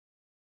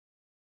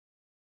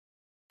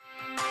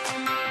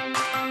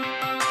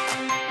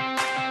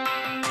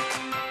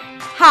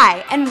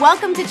Hi, and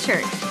welcome to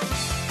church.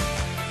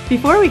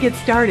 Before we get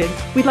started,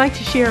 we'd like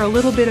to share a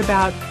little bit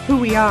about who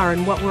we are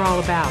and what we're all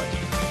about.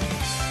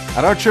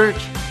 At our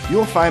church, you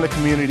will find a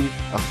community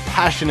of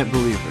passionate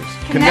believers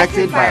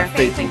connected by our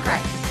faith in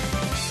Christ.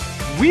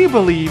 We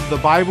believe the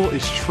Bible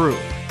is true,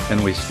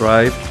 and we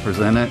strive to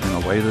present it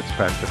in a way that's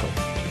practical.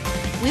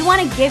 We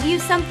want to give you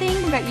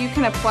something that you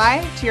can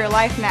apply to your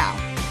life now.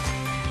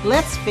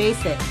 Let's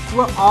face it,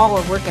 we're all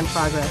a work in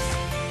progress.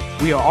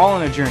 We are all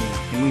on a journey,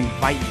 and we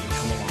invite you to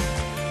come along.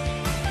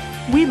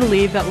 We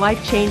believe that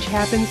life change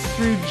happens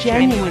through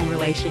genuine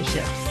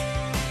relationships.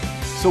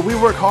 So we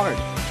work hard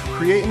to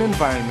create an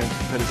environment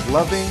that is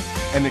loving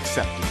and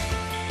accepting.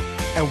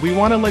 and we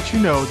want to let you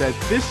know that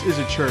this is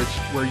a church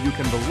where you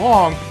can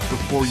belong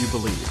before you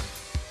believe.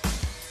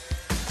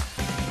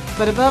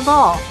 But above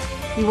all,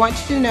 we want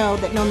you to know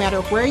that no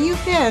matter where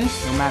you've been,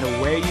 No matter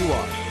where you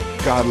are,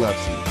 God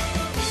loves you.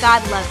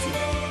 God loves you.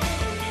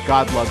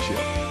 God loves you.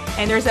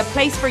 And there's a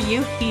place for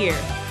you here.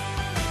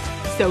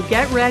 So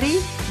get ready.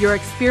 Your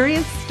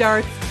experience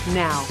starts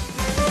now.